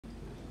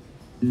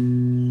Growing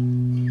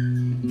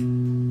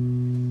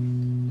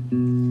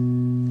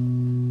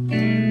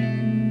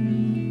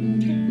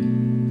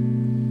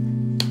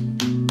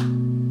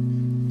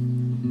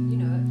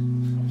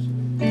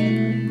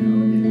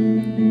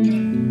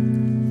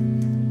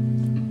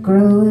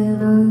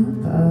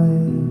up, I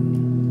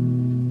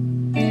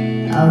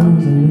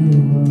was a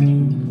real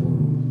world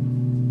war.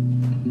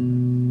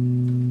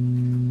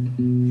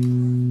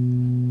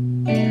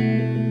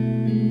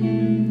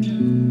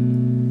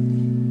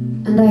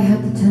 And I had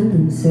the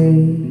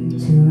tendency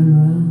to run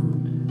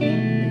around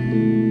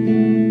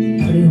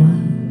pretty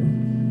wildly.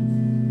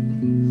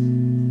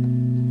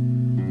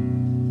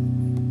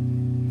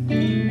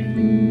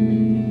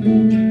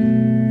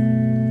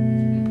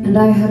 And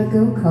I had a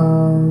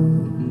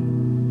go-kart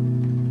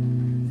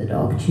that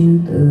knocked you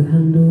the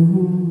handle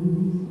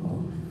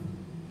off.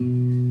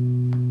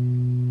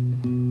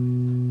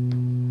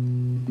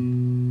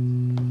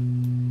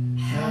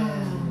 Hell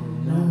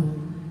no.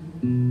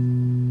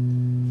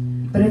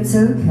 But it's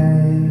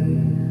okay,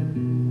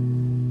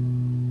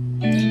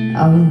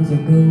 I was a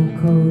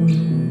go-kart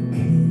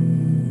kid.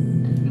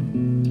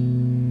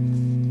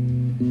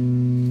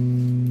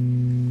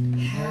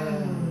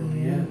 Hell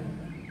yeah.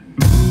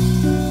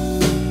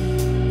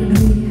 And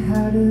we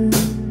had a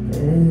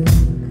big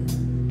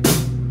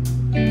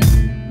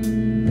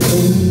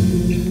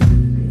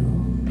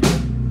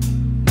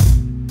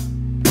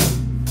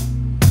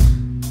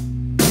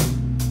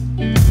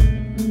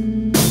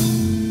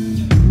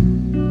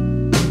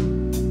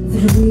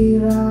we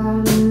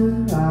ran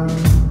around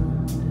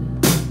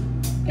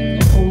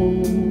all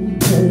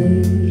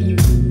day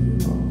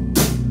long.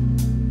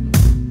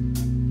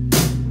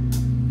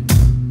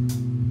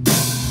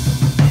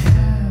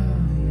 Hell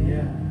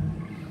yeah.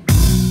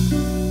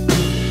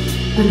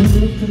 And we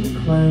lived pretty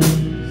close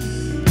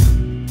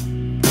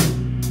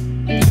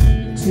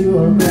to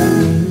our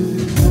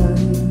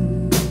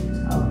grandmother's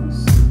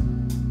house.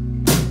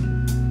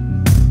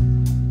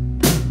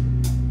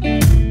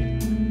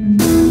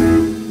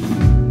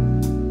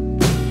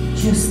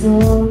 Just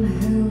one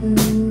hell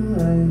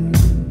away,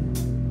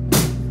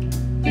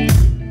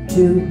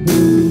 to be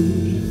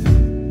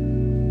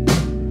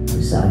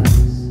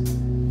precise.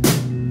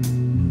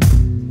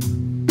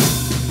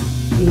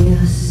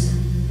 Yes,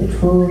 it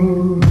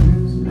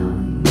was nice.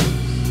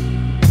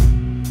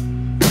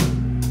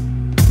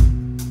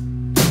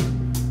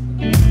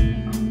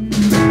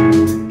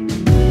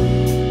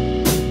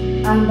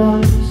 And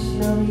on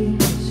snowy,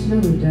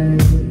 snowy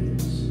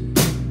days,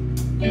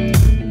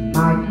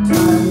 my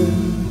time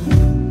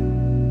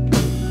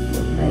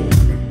would make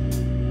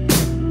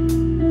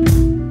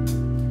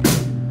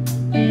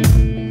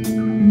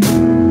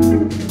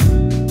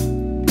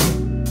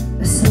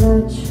a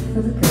sledge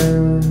for the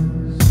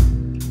girls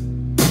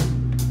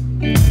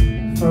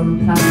from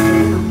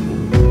plastic.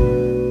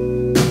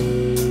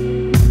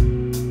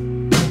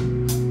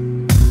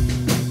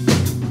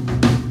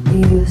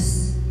 Yes,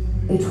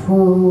 it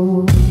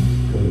was